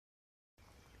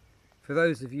For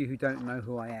those of you who don't know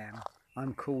who I am,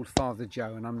 I'm called Father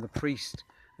Joe and I'm the priest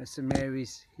at St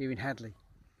Mary's here in Hadley.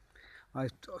 I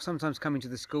sometimes come into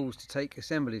the schools to take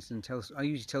assemblies and I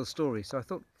usually tell stories, so I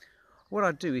thought what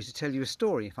I'd do is to tell you a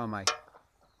story, if I may.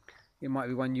 It might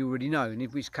be one you already know, and in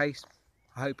which case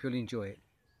I hope you'll enjoy it.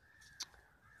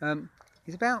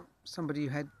 It's about somebody who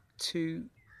had 2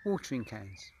 watering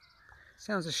cans.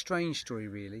 Sounds a strange story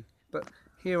really, but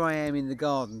here I am in the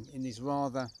garden in this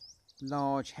rather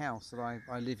large house that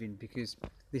I live in, because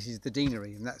this is the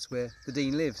deanery and that's where the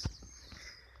dean lives.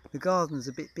 The garden's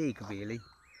a bit big really,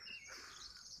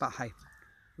 but hey,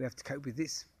 we have to cope with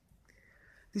this.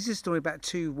 This is a story about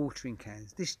 2 watering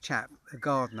cans. This chap, a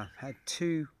gardener, had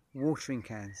 2 watering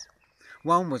cans.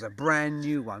 One was a brand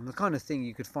new one, the kind of thing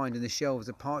you could find in the shelves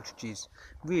of Partridge's.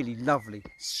 Really lovely,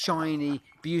 shiny,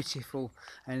 beautiful,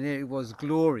 and there it was,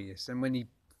 glorious. And when he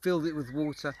filled it with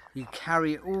water, he'd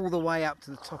carry it all the way up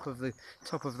to the top of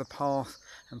the path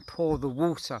and pour the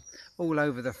water all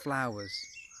over the flowers.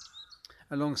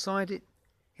 Alongside it,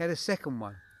 he had a second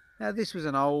one. Now this was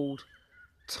an old,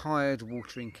 tired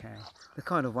watering can. The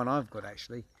kind of one I've got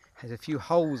actually has a few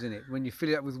holes in it. When you fill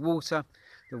it up with water,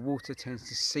 the water tends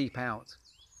to seep out.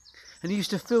 And he used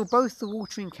to fill both the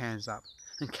watering cans up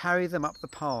and carry them up the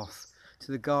path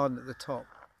to the garden at the top.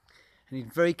 And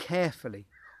he'd very carefully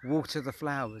water the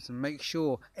flowers and make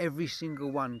sure every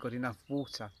single one got enough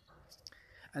water.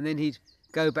 And then he'd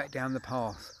go back down the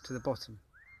path to the bottom.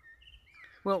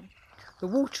 Well, the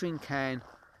watering cans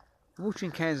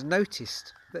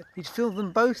noticed that he'd fill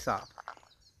them both up,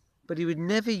 but he would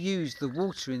never use the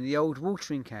water in the old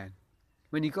watering can.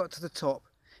 When he got to the top,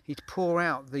 he'd pour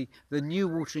out the new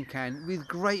watering can with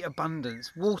great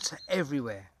abundance, water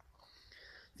everywhere.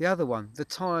 The other one, the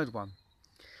tired one,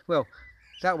 well,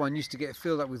 that one used to get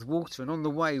filled up with water, and on the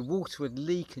way water would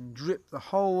leak and drip the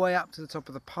whole way up to the top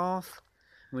of the path.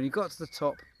 When he got to the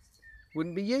top, it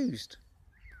wouldn't be used,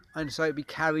 and so it'd be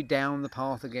carried down the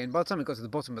path again. By the time it got to the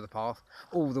bottom of the path,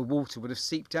 all the water would have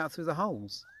seeped out through the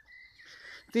holes.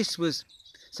 This was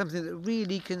something that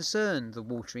really concerned the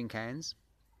watering cans.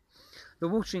 The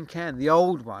watering can, the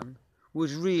old one,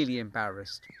 was really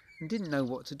embarrassed and didn't know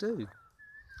what to do.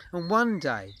 And one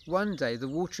day the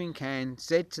watering can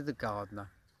said to the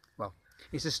gardener, well,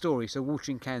 it's a story so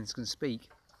watering cans can speak,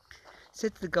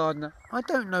 said to the gardener, "I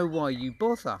don't know why you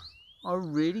bother. I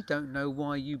really don't know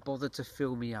why you bother to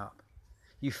fill me up.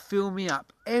 You fill me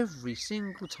up every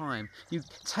single time. You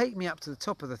take me up to the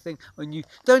top of the thing and you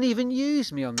don't even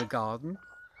use me on the garden.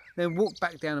 Then walk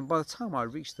back down, and by the time I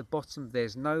reach the bottom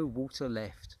there's no water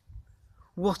left.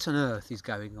 What on earth is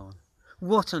going on?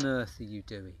 What on earth are you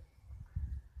doing?"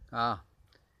 "Ah,"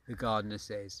 the gardener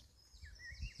says,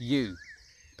 "you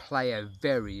play a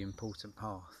very important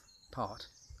part.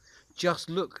 Just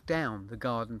look down the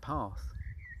garden path."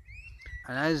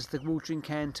 And as the watering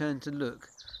can turned to look,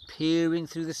 peering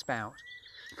through the spout,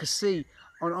 you could see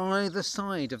on either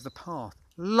side of the path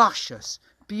luscious,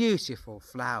 beautiful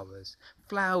flowers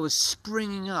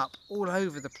springing up all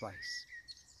over the place.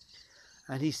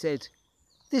 And he said,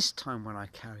 "This time when I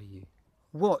carry you,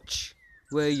 watch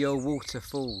where your water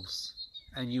falls,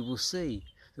 and you will see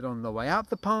that on the way up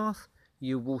the path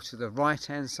you water the right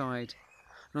hand side,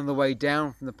 and on the way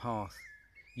down from the path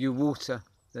you water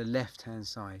the left hand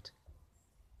side.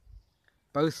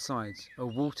 Both sides are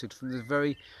watered from the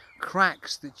very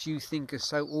cracks that you think are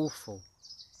so awful."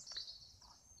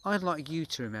 I'd like you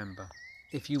to remember,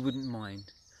 if you wouldn't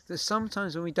mind, that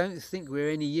sometimes when we don't think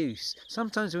we're any use,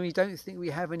 sometimes when we don't think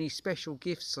we have any special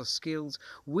gifts or skills,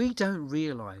 we don't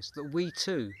realise that we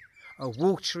too are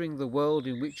watering the world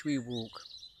in which we walk.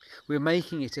 We're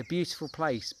making it a beautiful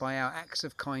place by our acts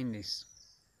of kindness.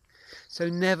 So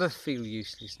never feel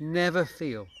useless, never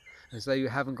feel as though you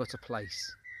haven't got a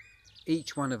place.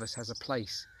 Each one of us has a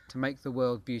place to make the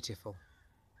world beautiful.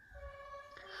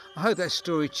 I hope that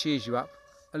story cheers you up,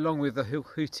 along with the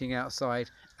hooting outside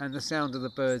and the sound of the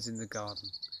birds in the garden.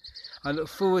 I look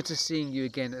forward to seeing you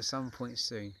again at some point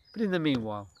soon, but in the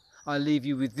meanwhile I leave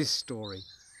you with this story.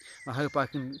 I hope I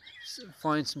can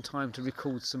find some time to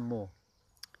record some more.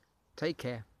 Take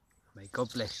care. May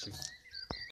God bless you.